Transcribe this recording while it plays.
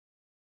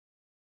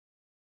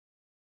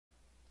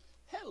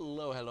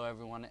Hello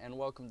everyone, and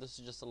welcome. This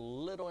is just a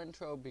little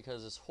intro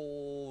because this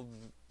whole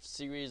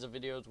series of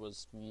videos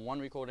was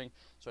one recording,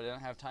 so I didn't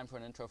have time for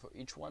an intro for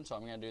each one, so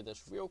I'm going to do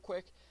this real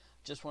quick.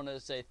 Just wanted to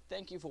say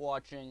thank you for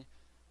watching.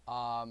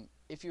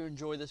 If you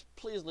enjoy this,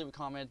 please leave a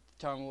comment,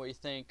 tell me what you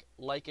think,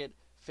 like it,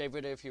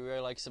 favorite it if you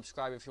really like,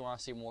 subscribe if you want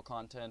to see more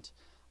content,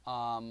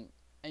 and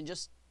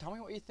just tell me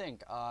what you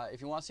think.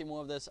 If you want to see more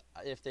of this,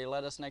 if they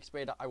let us next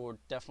beta, I will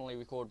definitely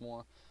record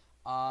more.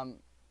 Other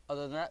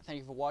than that, thank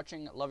you for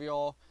watching. Love you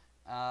all.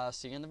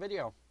 See you in the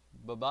video.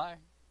 Bye-bye.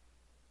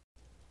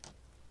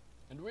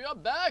 And we are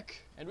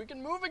back, and we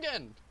can move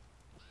again.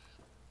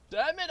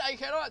 Damn it, I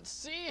cannot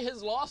see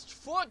his lost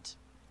foot.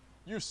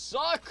 You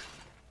suck.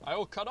 I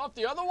will cut off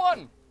the other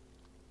one.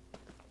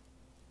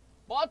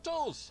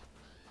 Bottles.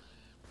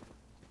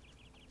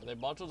 Are they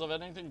bottles of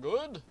anything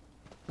good?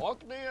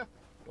 Fuck me.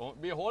 Don't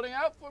be holding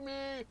out for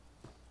me.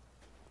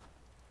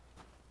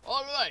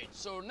 Alright,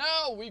 so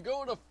now we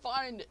go to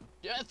find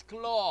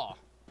Deathclaw,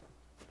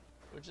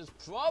 which is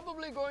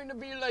probably going to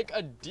be like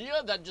a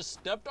deer that just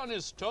stepped on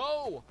his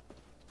toe.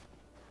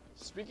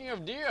 Speaking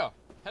of deer,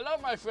 hello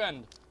my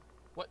friend.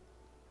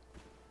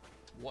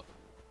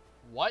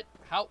 What?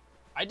 How?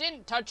 I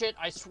didn't touch it.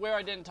 I swear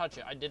I didn't touch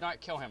it. I did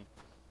not kill him.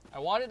 I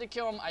wanted to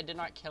kill him. I did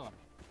not kill him.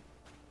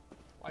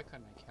 Why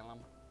couldn't I kill him?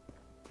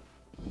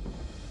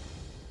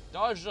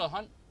 Dodge the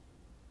hunt.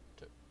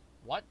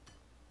 What?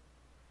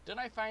 Did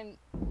I find...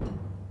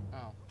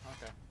 Oh,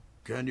 okay.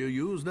 Can you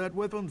use that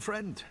weapon,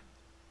 friend?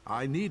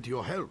 I need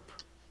your help.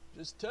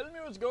 Just tell me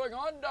what's going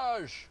on,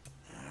 Dodge.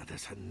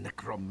 There's a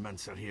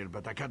necromancer here,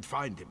 but I can't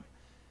find him.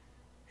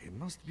 He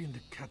must be in the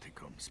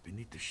catacombs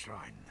beneath the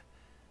shrine.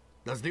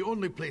 That's the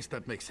only place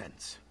that makes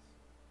sense.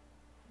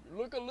 You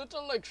look a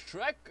little like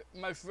Shrek,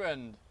 my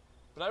friend.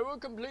 But I will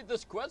complete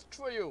this quest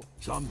for you.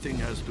 Something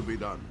has to be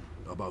done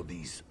about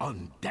these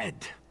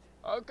undead.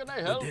 How can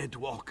I help? The dead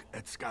walk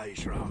at Sky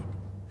Shroud.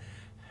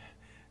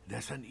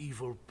 There's an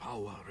evil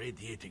power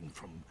radiating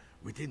from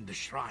within the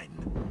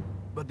shrine,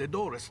 but the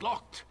door is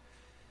locked.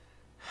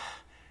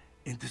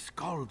 In the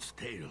Skald's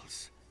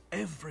tales,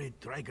 every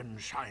dragon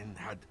shrine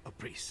had a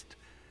priest.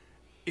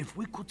 If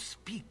we could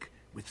speak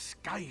with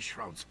Sky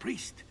Shroud's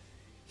priest,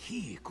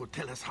 he could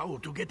tell us how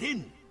to get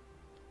in.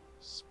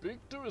 Speak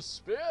to a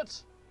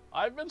spirit?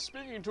 I've been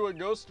speaking to a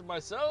ghost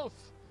myself.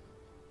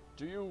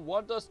 Do you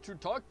want us to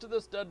talk to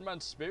this dead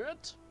man's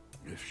spirit?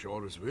 If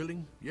Shore is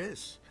willing,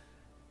 yes.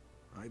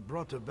 I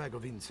brought a bag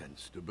of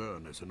incense to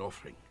burn as an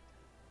offering.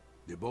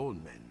 The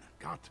bone men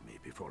got me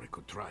before I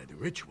could try the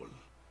ritual.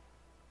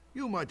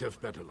 You might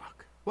have better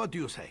luck. What do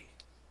you say?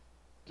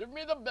 Give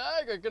me the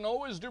bag. I can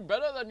always do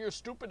better than your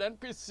stupid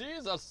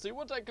NPCs. I'll see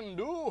what I can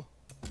do.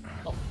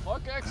 The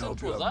fuck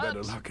accent was that? I hope you have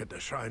better luck at the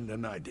shrine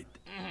than I did.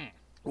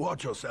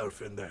 Watch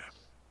yourself in there.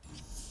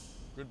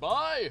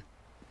 Goodbye.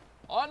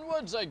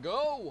 Onwards I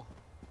go.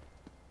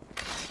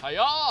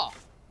 Hiya!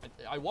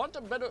 I want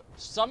a better...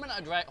 Summon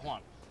a dragon... Hold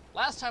on.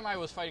 Last time I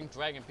was fighting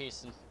Dragon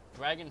Priest in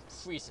fucking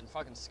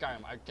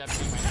Skyrim, I kept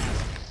beating my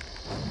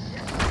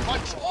ass.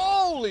 Punch!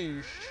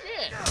 Holy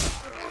shit!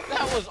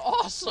 That was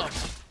awesome!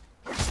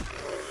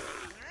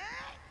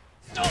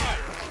 Die!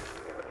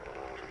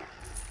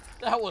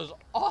 That was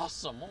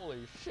awesome!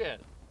 Holy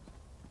shit!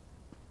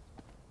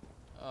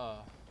 I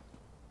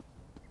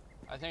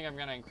think I'm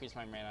gonna increase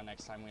my mana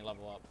next time we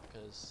level up,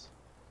 because...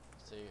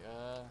 Let's see,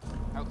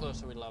 how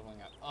close are we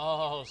leveling up?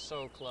 Oh,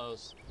 so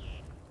close.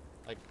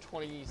 Like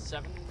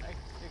 27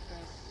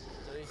 experience?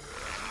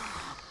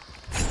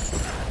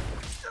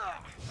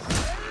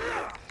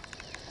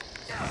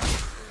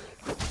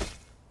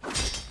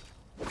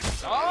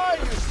 Die,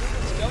 you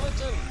stupid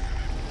skeleton!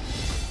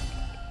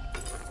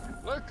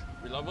 Look,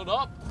 we leveled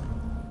up.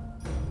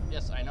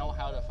 Yes, I know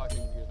how to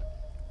fucking use it.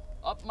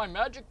 Up my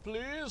magic,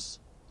 please.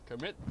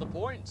 Commit the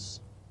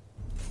points.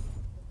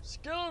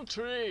 Skill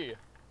tree.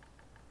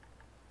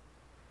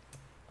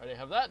 Already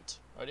have that.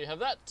 Already have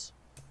that.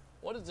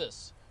 What is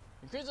this?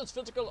 Increases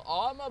physical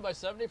armor by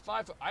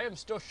 75. I am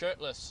still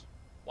shirtless.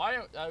 Why?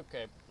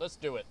 Okay, let's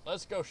do it.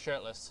 Let's go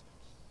shirtless.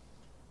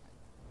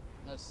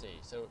 Let's see.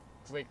 So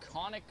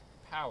draconic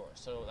power.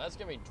 So that's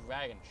gonna be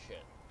dragon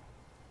shit.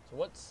 So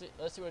let's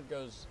see what it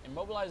goes.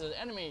 Immobilizes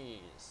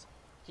enemies.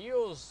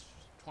 Heals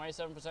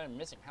 27%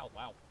 missing health.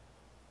 Wow.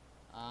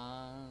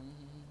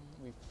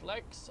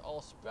 Reflects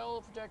all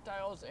spell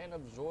projectiles and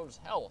absorbs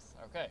health.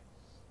 Okay.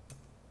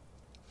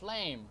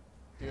 Flame.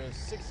 Deals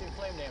 60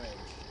 flame damage.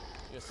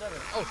 Deals 7.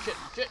 Oh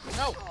shit,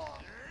 no!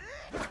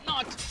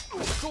 Not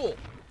cool.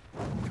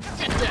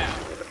 Get down!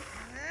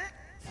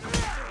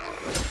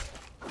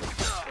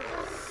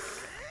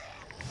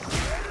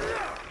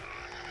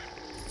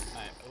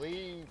 Alright,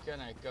 we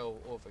gonna go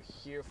over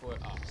here for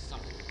oh son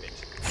of a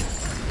bitch.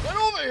 Get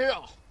over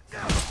here!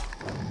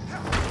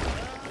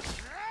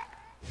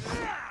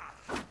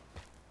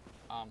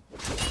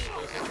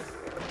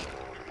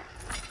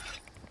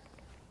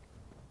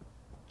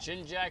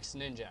 Jinjaks,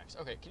 ninjaks.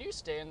 Okay, can you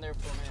stay in there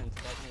for a minute and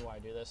tell me why I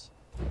do this?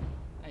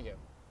 Thank you.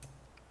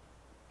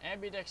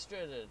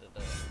 Ambidextrous.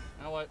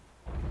 You know what?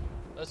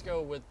 Let's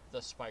go with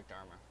the spiked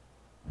armor.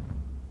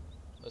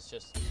 let's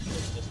just do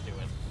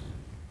it.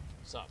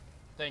 So,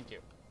 thank you.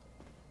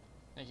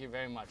 Thank you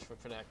very much for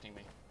protecting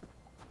me.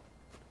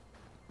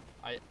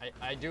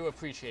 I do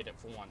appreciate it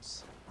for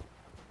once.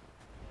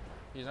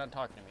 He's not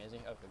talking to me, is he?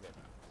 Okay, good.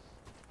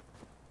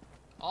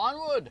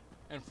 Onward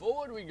and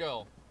forward we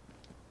go.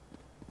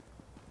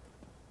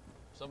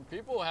 Some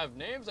people have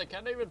names I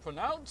can't even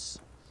pronounce.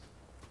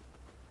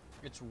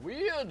 It's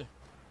weird.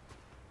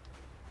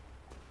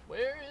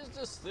 Where is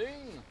this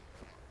thing?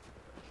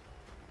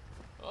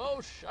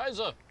 Oh,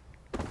 Shiza.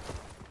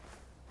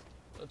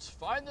 Let's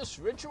find this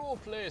ritual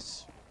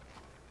place.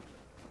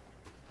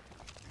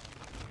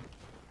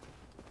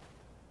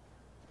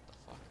 What the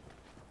fuck?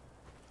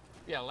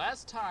 Yeah,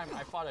 last time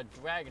I fought a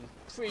dragon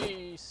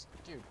priest.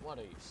 Dude, what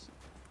are you?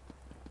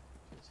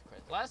 Jesus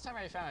Christ. Last time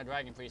I found a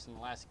dragon priest in the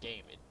last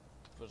game,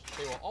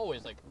 they were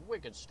always like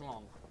wicked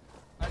strong.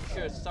 Not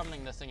sure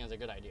summoning this thing is a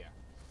good idea.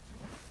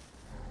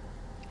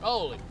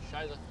 Holy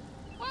Shiza.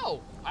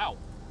 Oh, wow.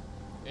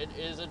 It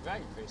is a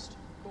dragon priest.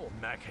 Cool.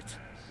 Maggot,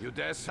 you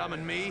dare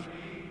summon me?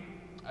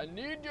 I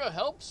need your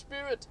help,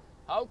 spirit.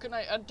 How can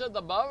I enter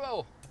the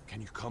burrow?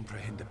 Can you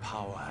comprehend the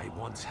power I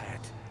once had?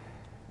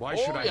 Why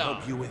should I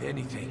help you with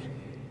anything?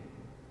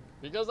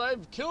 Because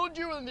I've killed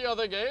you in the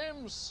other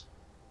games.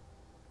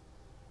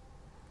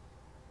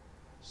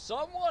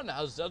 Someone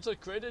has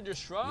desecrated your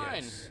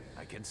shrine. Yes,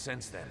 I can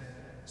sense them.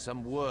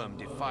 Some worm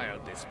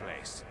defiled this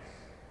place.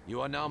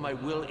 You are now my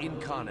will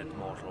incarnate,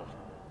 mortal.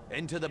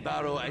 Enter the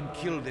barrow and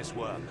kill this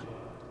worm.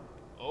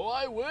 Oh,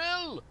 I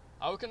will.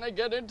 How can I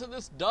get into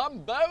this dumb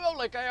barrow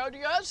like I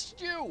already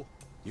asked you?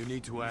 You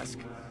need to ask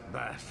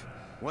Bath.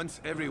 Once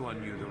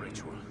everyone knew the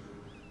ritual.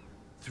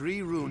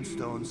 3 rune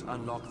stones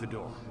unlock the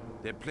door.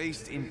 They're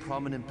placed in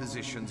prominent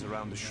positions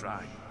around the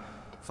shrine.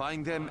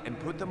 Find them and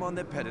put them on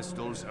their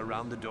pedestals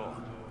around the door.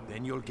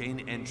 Then you'll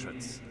gain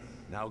entrance.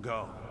 Now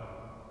go.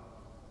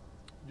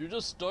 You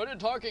just started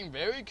talking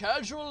very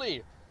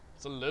casually.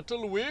 It's a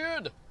little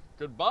weird.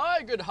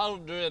 Goodbye, good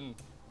Haldrin.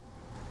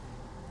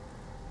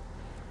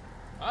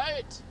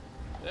 Alright,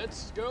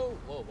 let's go.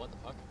 Whoa, what the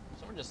fuck? Did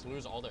someone just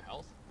lose all their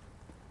health?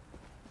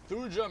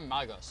 Thuja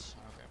Magus.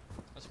 Okay,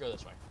 let's go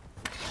this way.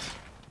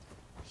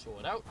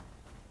 Sword out.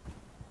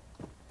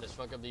 Let's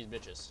fuck up these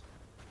bitches.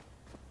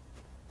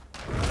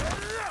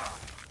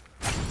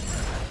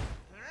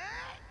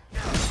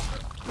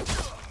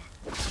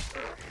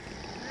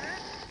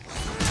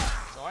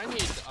 So I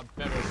need a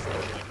better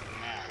sword like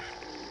now.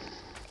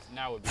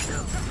 Now would be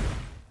good.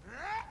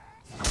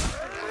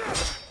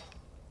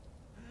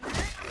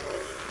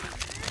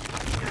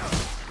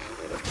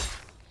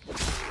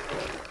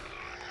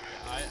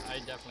 I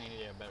definitely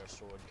need a better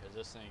sword because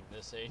this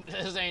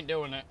ain't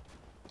doing it.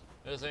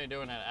 This ain't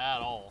doing it at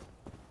all.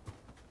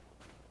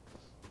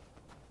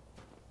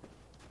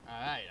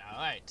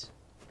 Alright.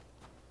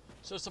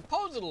 So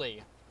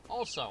supposedly,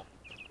 also,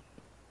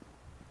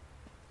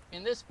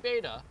 in this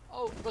beta,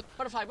 oh,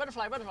 butterfly.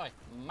 My butterfly.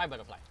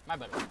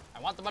 I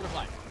want the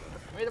butterfly.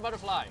 Give me the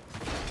butterfly.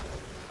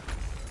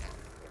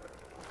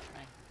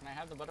 Can I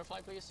have the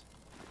butterfly, please?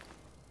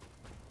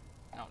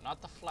 No,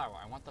 not the flower.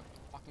 I want the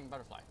fucking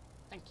butterfly.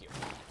 Thank you.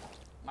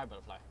 My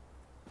butterfly.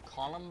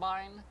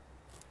 Columbine?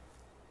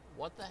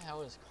 What the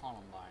hell is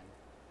Columbine?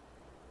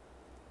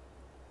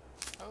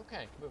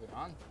 Okay, moving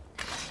on.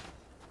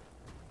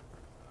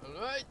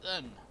 Alright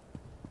then.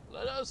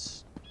 Let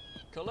us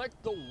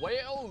collect the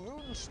whale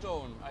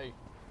runestone.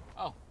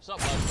 Oh, sup,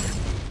 bud?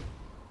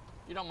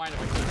 You don't mind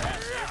if I kick your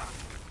ass,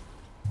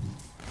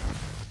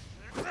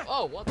 dude?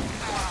 Oh, what the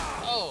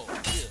fuck? Oh,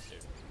 Jesus,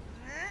 dude.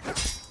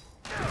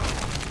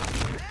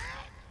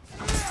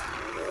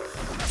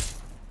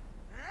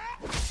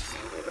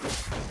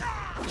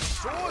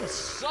 Sword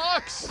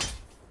sucks!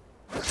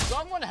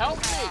 Someone help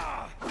me!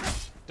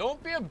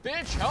 Don't be a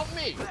bitch, help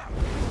me!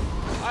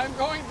 I'm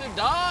going to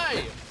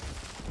die!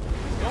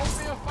 Don't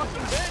be a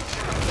fucking bitch!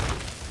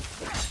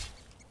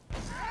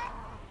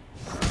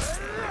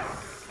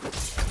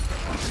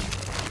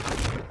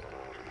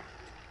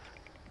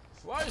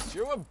 Christ,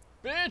 you're a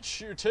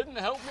bitch! You didn't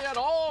help me at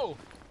all!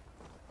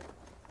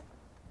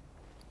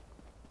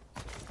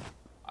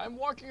 I'm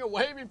walking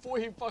away before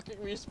he fucking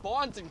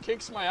respawns and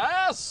kicks my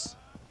ass!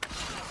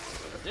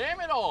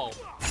 Damn it all!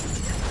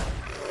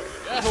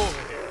 Get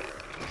over here!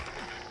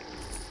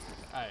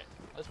 Alright,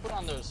 let's put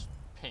on those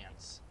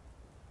pants.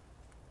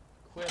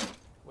 Quit.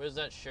 Where's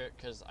that shirt?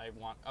 Because I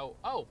want...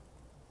 Oh!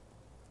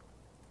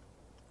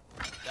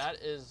 That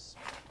is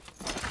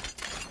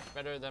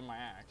better than my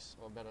axe.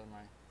 Or better than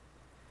my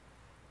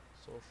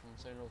sword from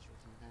sandals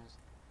from pants.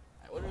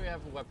 Alright, what do we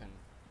have for weapon?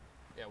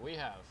 Yeah, we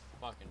have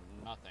fucking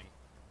nothing.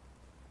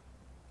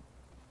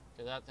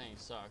 Because that thing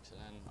sucks, and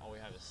then all we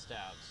have is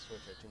stabs,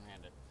 which are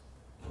two-handed.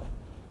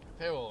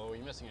 Payroll, are we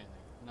missing anything?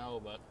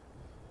 No, but...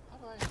 How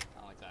do I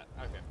don't like that.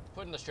 Okay,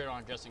 putting the shirt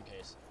on just in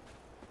case.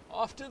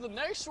 Off to the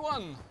next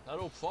one!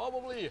 That'll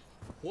probably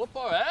whoop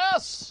our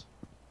ass!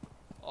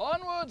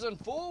 Onwards and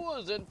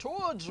forwards and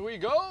towards we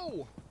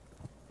go!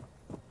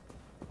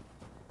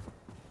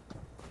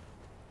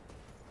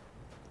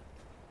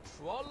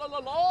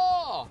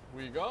 Tra-la-la-la!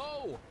 We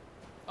go!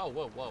 Oh,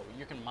 whoa, whoa.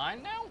 You can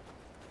mine now?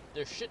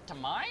 There's shit to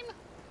mine?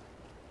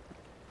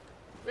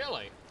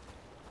 Really?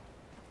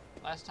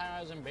 Last time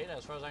I was in beta,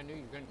 as far as I knew,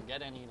 you couldn't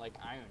get any, like,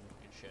 iron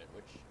and shit,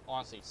 which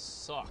honestly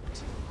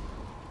sucked.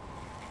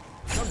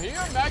 Come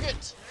here,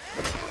 maggot!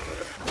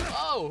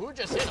 Oh, who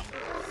just hit him?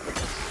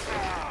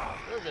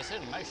 Who just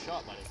hit him? Nice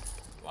shot, buddy.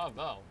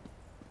 Bravo.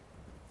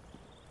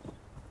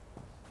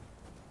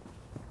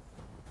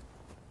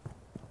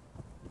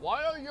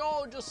 Why are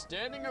y'all just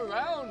standing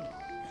around?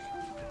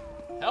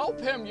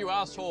 Help him, you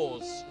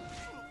assholes!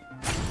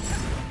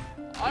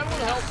 I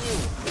will help you!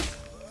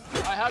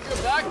 I have your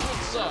back,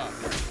 good sir!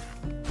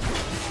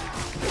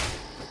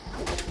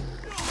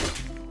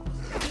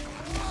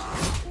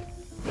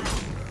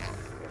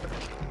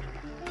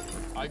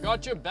 I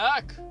got your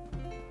back!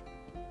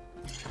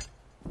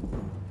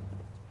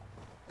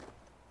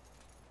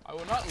 I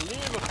will not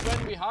leave a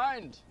friend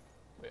behind!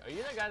 Wait, are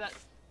you the guy that...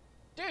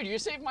 Dude, you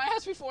saved my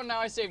ass before, now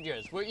I saved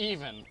yours. We're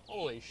even.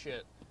 Holy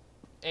shit.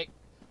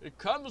 It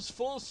comes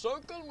full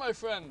circle, my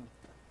friend.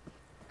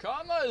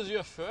 Karma is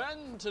your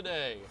friend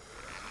today.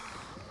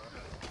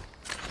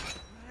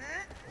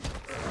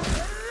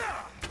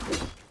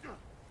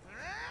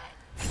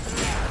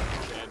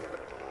 Dead.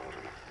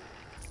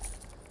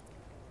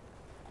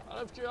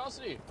 Out of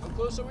curiosity, how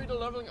close are we to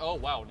leveling? Oh,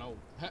 wow, no.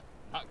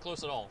 Not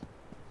close at all.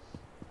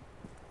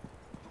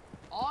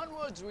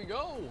 Onwards we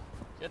go.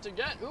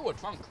 Get. Ooh, a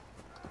trunk.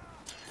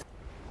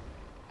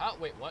 How?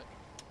 Wait, what?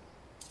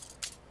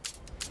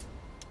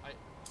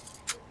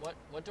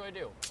 What do I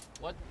do?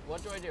 What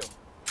do I do?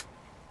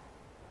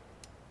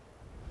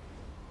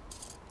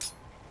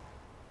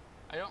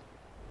 I don't...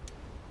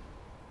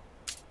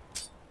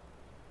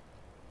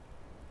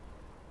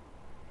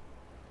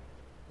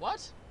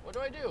 What? What do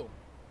I do?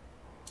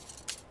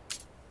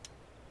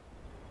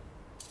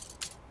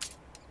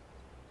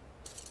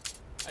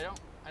 I don't...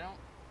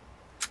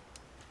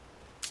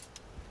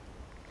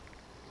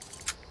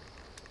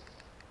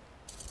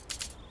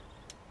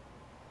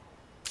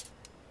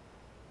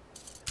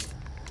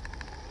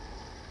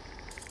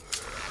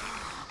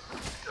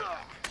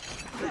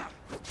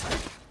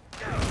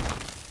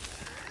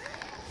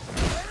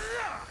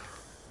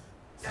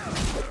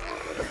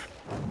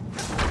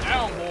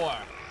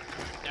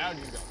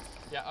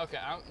 Okay,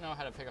 I don't know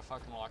how to pick a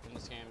fucking lock in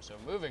this game, so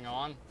moving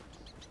on.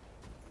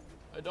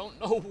 I don't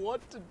know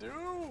what to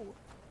do.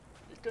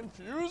 It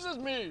confuses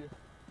me.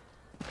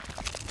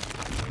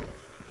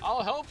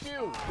 I'll help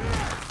you.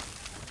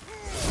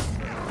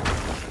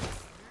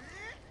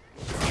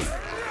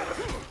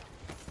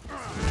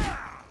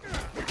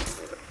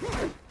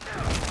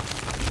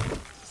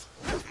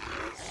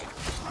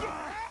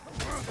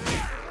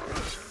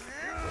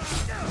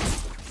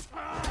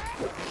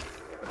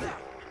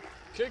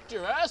 Kicked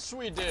your ass,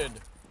 we did.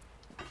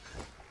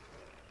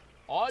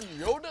 Odd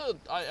Yoda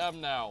I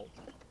am now.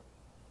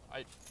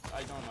 I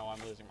don't know, I'm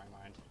losing my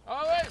mind.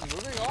 Alright,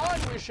 moving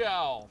on we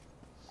shall.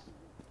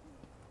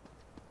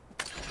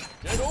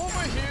 Get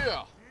over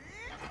here.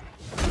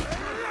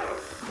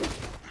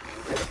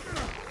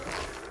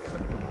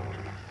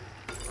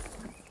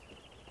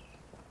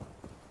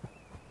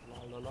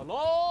 La la la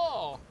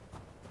la.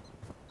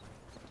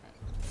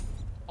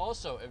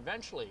 Also,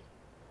 eventually,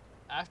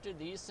 after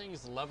these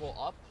things level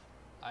up,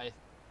 I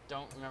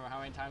don't remember how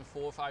many times,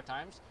 4 or 5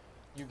 times,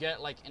 you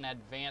get like an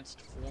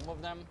advanced form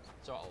of them.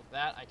 So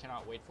that I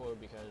cannot wait for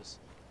because,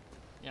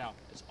 you know,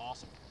 it's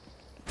awesome.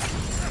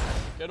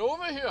 Get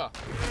over here!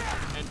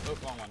 And, oh,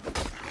 wrong one.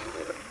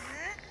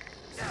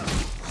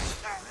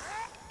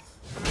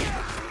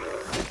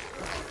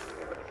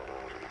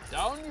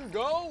 Down you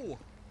go!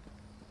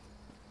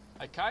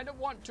 I kind of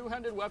want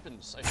two-handed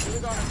weapons. I should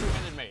have gone a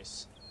two-handed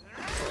mace.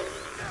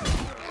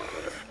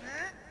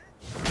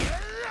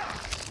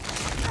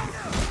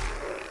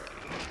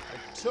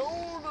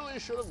 Totally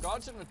should have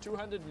gotten a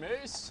two-handed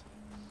mace.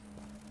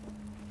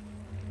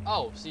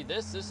 Oh, see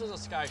this is a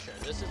sky share.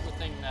 This is the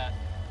thing that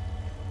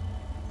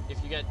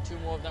if you get 2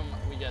 more of them,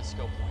 we get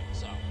skill points.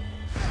 So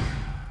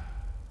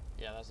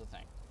yeah, that's the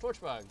thing. Torch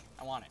bug,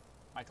 I want it.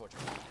 My torch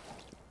bug.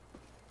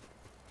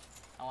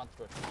 I want the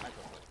torch bug. My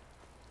torch bug.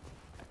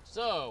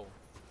 So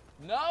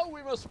now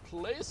we must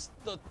place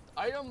the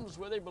items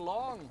where they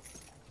belong.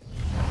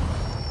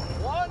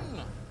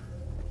 1,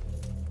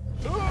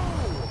 2,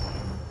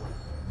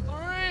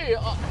 3.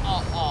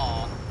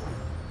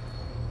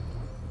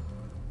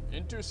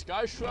 Into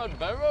Sky Shroud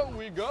Barrow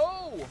we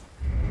go.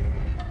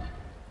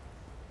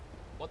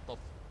 What the?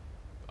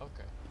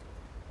 Okay.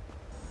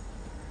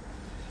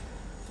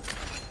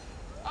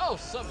 Oh,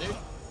 sup, dude?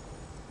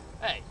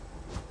 Hey,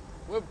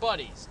 we're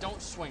buddies.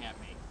 Don't swing at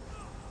me.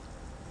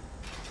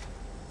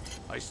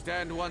 I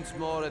stand once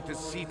more at the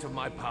seat of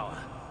my power.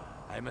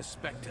 I am a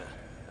specter,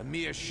 a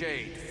mere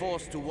shade,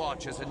 forced to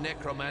watch as a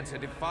necromancer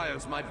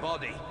defiles my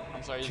body.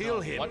 I'm sorry,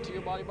 kill him. What to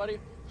your body, buddy?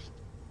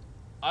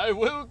 I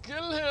will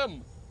kill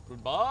him.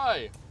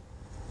 Goodbye.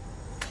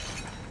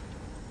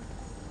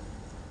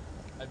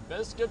 I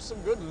best get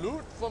some good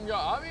loot from your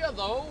area,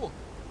 though.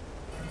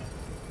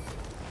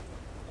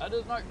 That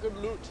is not good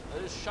loot.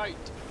 That is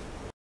shite.